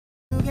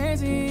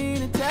crazy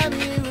to tell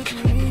me what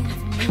you need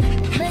from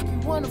me. Make you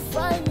wanna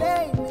fight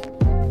lately.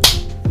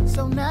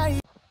 So now you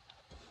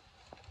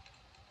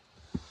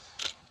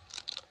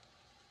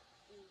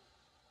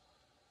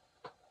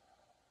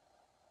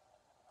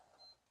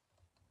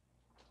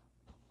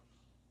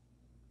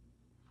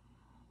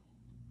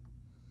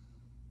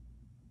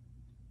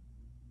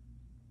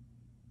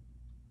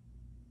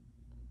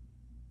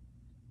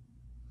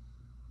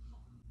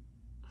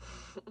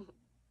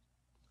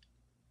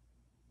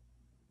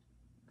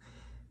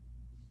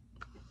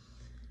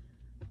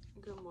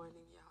Good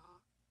morning, y'all.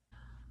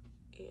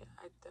 Yeah,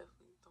 I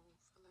definitely don't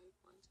feel like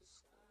going to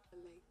school, but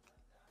like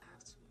I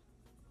have to.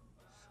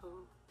 So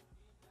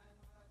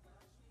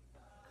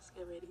let's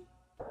get ready.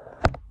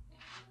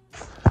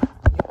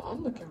 Yo, I'm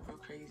looking real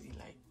crazy,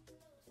 like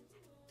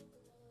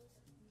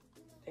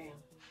damn.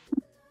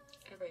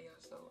 Alright, y'all,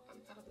 so I'm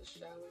out of the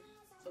shower.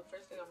 So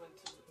first thing I'm gonna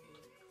do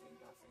is clean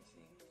my face.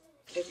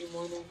 Every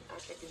morning I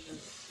think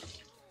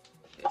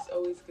it's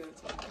always good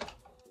to have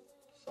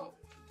salt.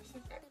 This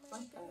is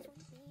fun fact.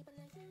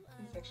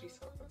 It's actually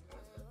salt from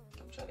Gaza.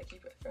 I'm trying to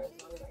keep it for as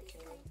long as I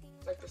can.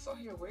 Like the salt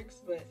here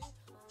works, but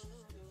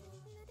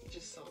it's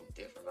just so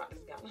different about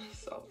this gallon of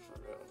salt for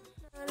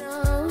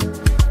real.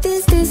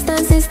 This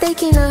distance is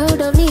taking a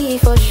hold of me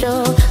for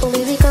sure. Oh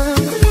baby come,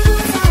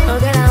 oh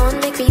girl I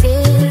want make me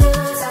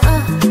this.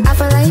 I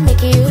feel like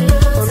making you.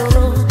 Oh no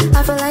no,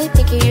 I feel like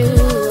making you.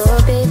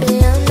 Oh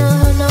baby I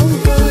know no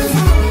good.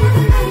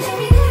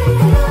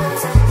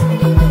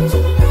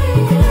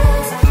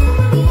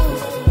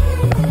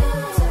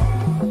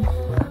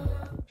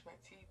 My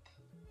teeth.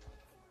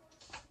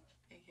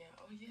 And yeah,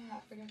 oh yeah, I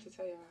forgot to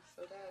tell y'all.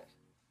 So that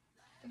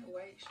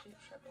white strip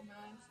strap on my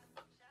eyes.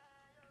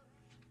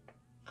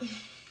 I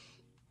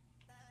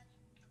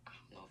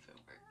don't know if it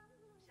worked.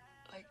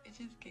 Like it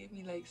just gave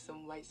me like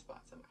some white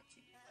spots on my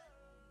teeth.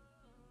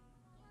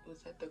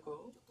 Was that the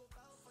goal?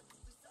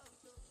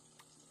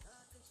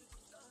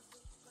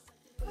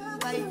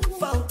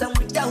 Fountain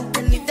without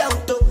any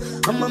doubt,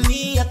 I'm a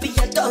me happy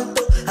adult.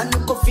 I no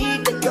go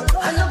feed the girl,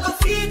 I no go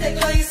feed the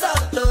girl is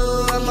out.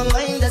 I'm a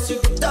mind that's you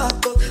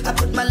talk. I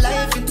put my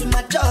life into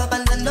my job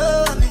and I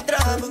know I'm in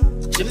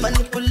trouble. She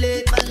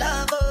manipulate my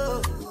love.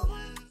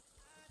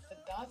 The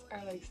dots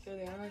are like still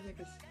there. I don't know if you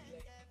can see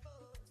it.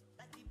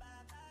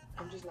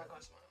 I'm just not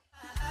gonna smile.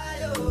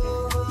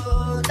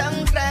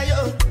 Don't cry,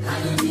 yo.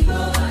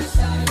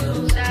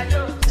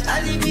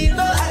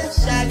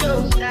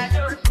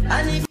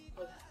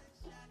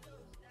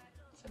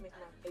 To make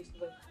my face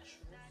look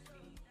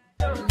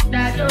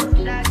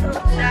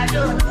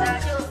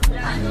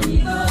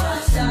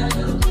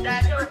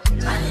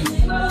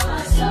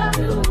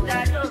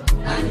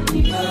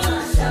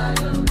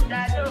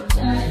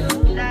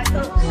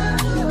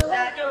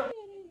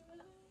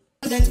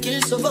Then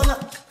kill Sovoma.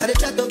 I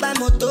try to buy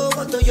moto,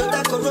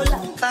 Toyota Corolla.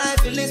 My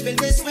feelings been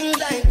they swing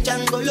like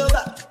Django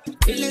Lover.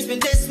 Feelings been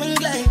they swing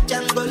like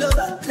Django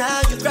Lover.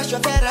 Now you crash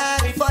your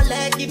Ferrari for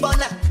like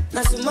Ibona.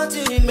 Now so much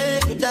you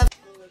make you die.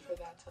 wait for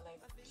that to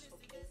like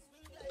soak in.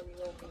 And we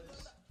gonna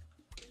use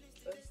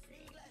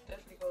sunscreen.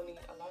 Definitely gonna need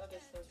a lot of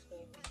this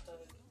sunscreen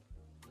because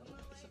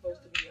it's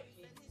supposed to be a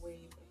heat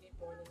wave, a heat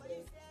warning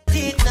today.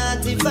 Did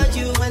nothing for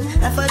you, and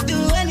if I do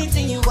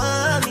anything you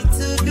want me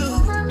to do,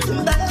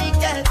 but I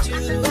got you,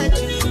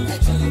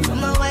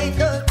 I'm a white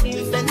dog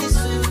in Venice.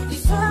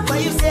 Why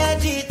you say I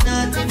did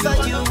nothing for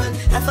you, and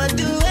if I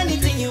do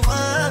anything you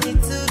want me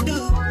to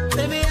do,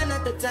 maybe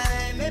another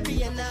time,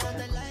 maybe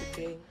another life.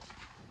 Okay.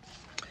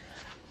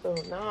 So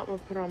now I'm gonna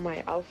put on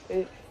my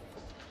outfit.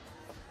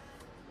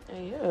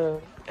 And yeah,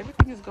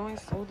 everything is going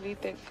smoothly,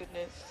 thank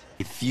goodness.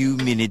 A few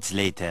minutes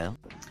later.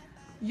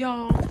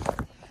 Y'all.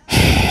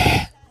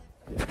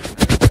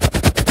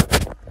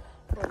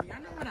 Bro,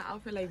 y'all know when an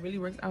outfit like really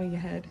works out in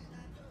your head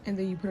and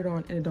then you put it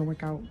on and it don't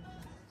work out?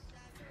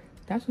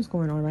 That's what's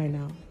going on right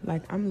now.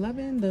 Like, I'm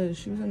loving the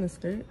shoes and the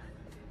skirt.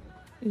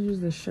 It's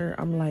just the shirt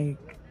I'm like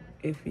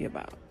iffy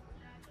about.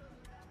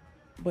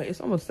 But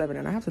it's almost 7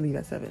 and I have to leave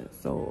at 7.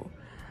 So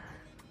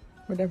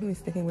we're definitely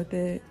sticking with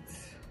it.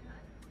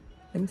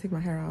 Let me take my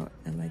hair out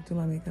and like do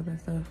my makeup and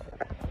stuff.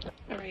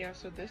 Alright, y'all,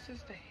 so this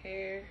is the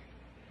hair.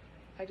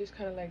 I just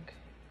kind of like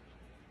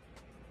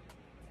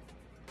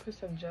put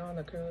some gel on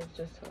the curls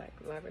just to like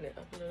liven it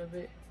up a little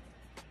bit.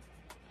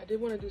 I did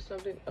want to do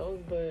something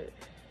else, but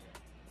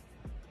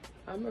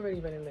I'm already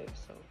running late,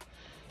 so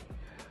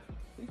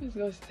we just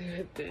gonna stay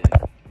with this.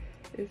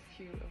 It's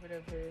cute or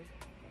whatever.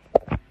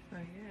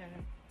 But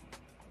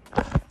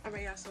yeah.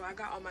 Alright, y'all, so I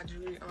got all my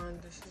jewelry on.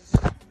 This is,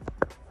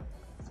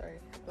 sorry,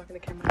 blocking the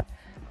camera.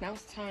 Now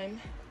it's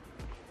time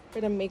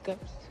for the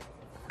makeups.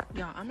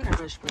 Y'all, I'm in a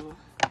rush, bro,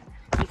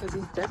 because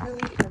it's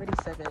definitely already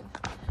 7.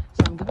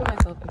 So I'm giving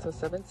myself until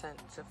 7:10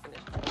 to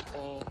finish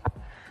everything.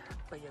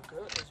 But your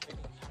girl is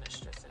really kind of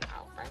stressing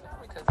out right now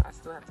because I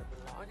still have to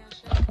vlog and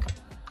shit.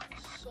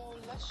 So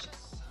let's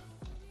just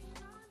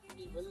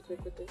be really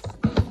quick with this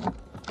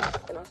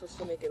and also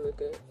still make it look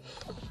good.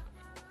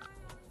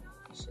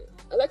 Shit.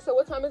 Alexa,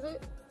 what time is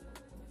it?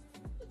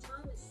 The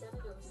time is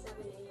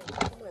 7:07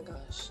 a.m. Oh my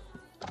gosh.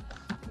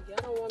 Y'all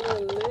don't want me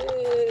to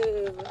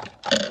live.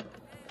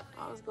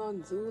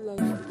 y'all do like.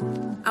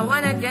 I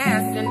wanna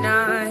dance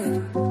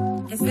tonight.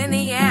 It's in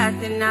the air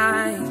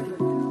tonight.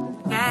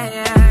 Yeah,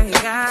 yeah,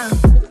 yeah.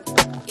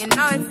 You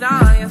know it's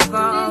all your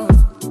fault.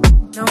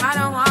 No, I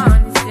don't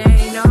want to say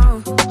no.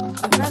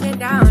 I'm knocking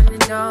down the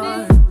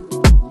door.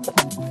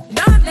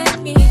 Don't let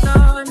me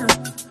go, no.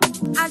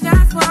 I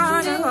just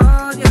wanna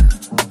hold you.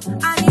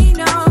 I need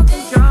no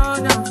control,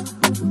 no.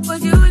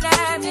 Would you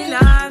let me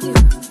love you?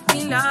 Me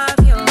love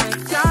you,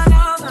 it's all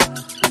over.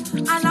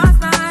 I lost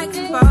my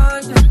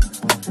composure.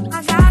 I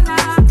got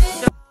love to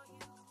show.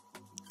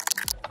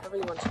 I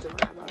really want to do my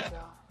eyebrows,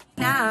 y'all.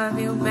 Love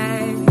you,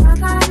 baby. I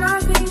got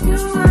nothing to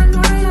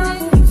unwind on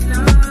you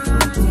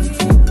slowly.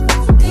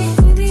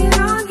 Baby,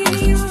 I'll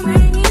give you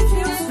make me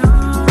feel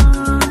sorry.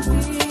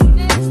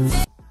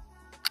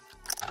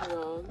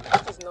 I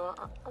just know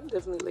I'm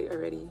definitely late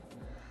already.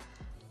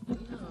 Damn,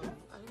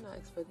 I did not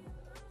expect.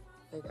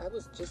 Like, I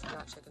was just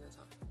not checking the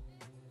time.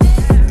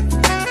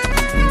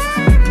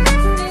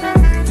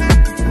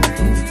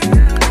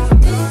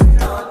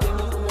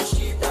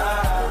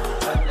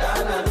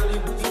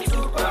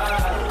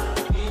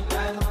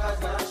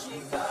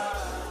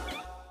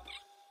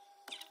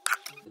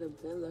 The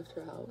Ben left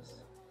her house,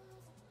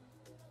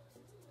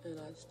 and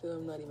I still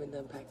am not even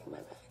done packing my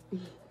bag.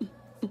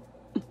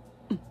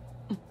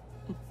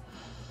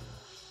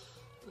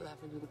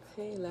 Laughing through the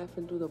pain,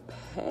 laughing through the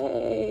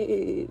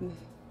pain.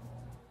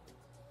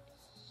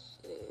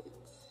 Shit.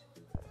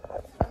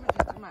 I'm gonna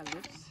just do my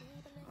lips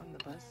on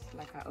the bus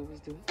like I always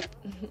do.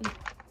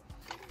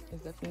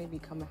 It's definitely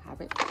become a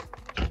habit.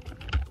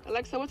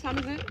 Alexa, what time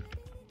is it?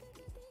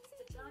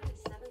 The time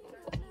is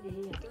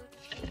 7:13.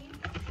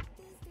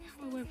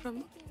 We went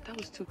from, that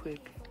was too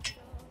quick.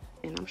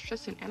 And I'm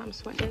stressing and I'm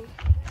sweating.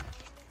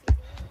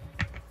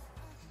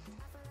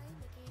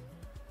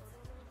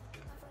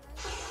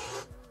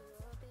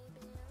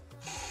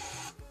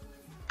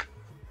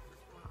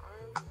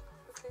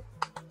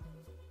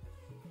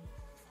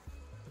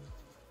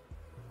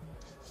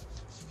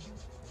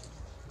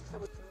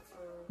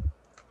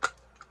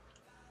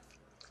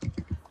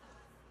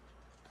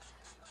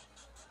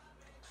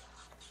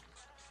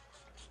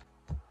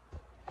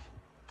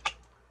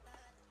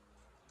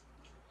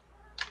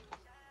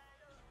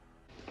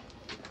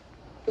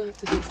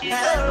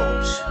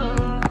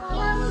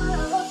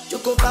 You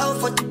go bow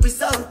for the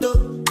result,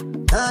 though.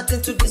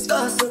 Nothing to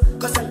discuss,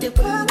 cause I did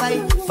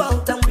why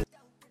fault and we.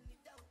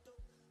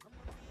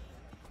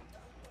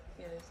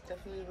 Yeah, it's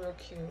definitely real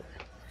cute.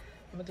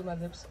 I'm gonna do my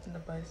lips in the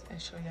bus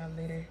and show y'all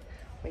later.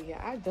 But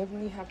yeah, I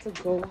definitely have to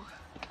go.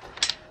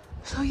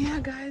 So yeah,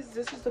 guys,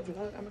 this is the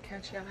vlog. I'm gonna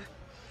catch y'all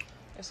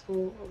at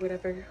school or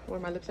whatever, where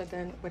my lips are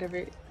done,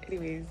 whatever.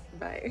 Anyways,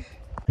 bye.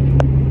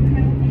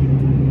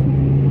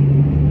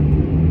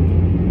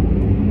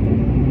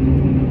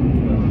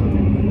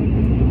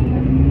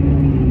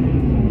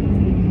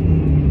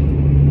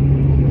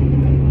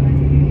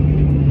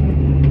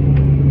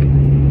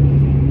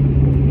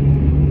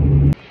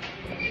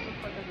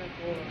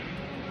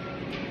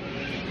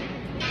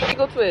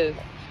 Twist.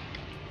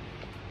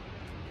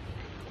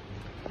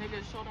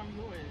 Nigga, show them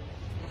yours.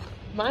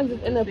 Mine's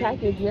is in the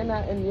package.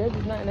 Yours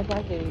is not in the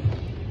package.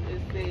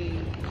 It's a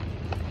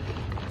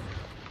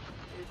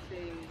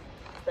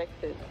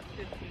Breakfast.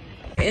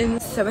 In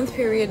 7th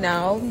period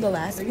now, the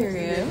last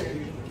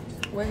period.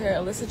 We're here.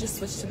 Alyssa just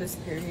switched to this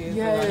period.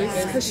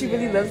 Yes, because she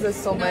really loves us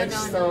so much.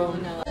 So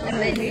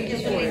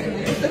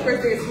It's the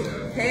first day of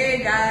school.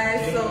 Hey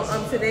guys,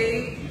 so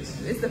today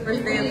it's the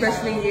first day of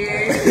freshman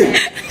year.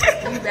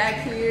 We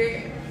back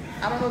here.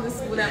 I don't know this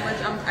school that much.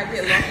 I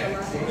get lost a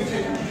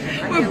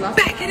lot. We're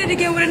back at it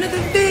again with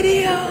another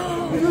video.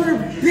 Another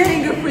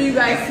banger for you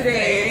guys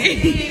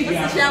today.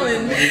 What's the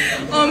challenge?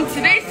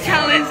 Today's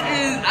challenge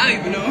is, I don't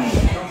even know.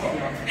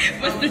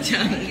 What's the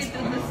challenge?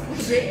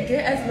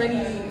 Get as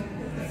many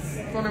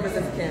phone numbers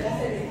as you can.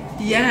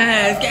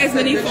 Yes, get as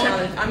many phone.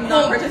 Challenge. I'm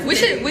not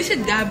participating. We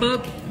should dab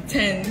up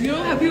 10. You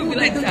know how people be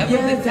like dab up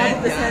the 10?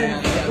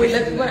 Yeah. Wait,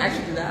 let's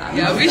actually do that.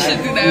 Yeah, we should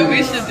do that.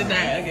 We should do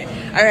that. Okay.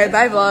 All right,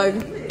 bye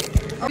vlog.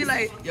 Be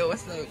like, yo,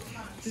 what's up?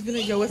 Just be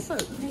like, yo, what's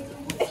up?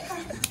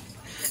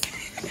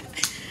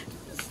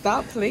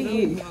 stop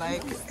playing.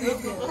 Like,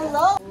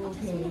 Hello?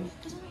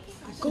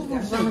 Go.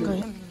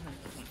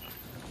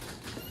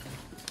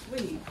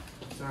 Wait.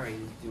 Sorry,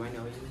 do I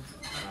know you?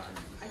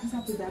 I just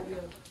have to dab you.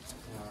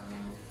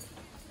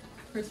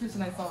 First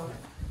person I saw.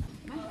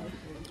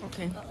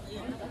 okay.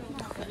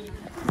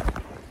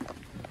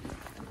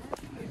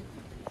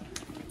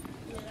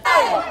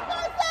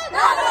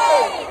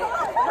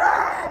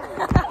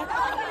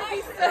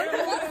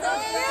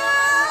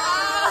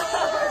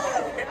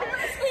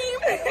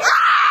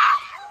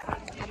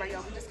 Alright,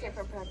 y'all, we just came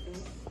from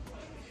practice.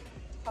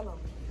 Hello.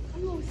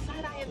 I'm always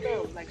side-eyeing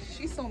though. Like,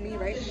 she's so mean,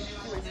 right?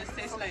 Anyways, This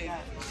tastes like,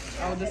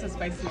 oh, this is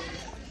spicy.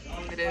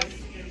 it is.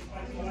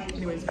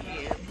 Anyways,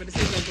 Yeah, but it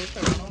tastes like this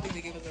stuff. I don't think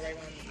they gave us the right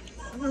one.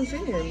 that's what I'm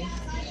saying.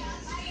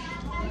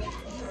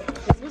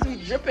 It's supposed to be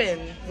dripping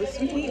with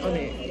sweet meat on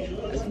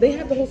it. They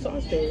have the whole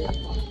sauce there.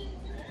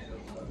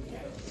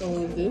 So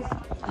is this?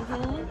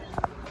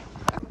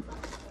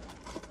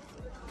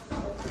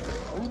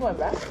 going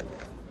back?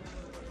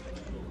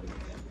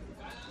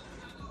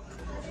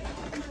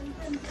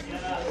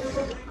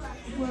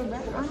 We're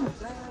back on the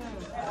flag.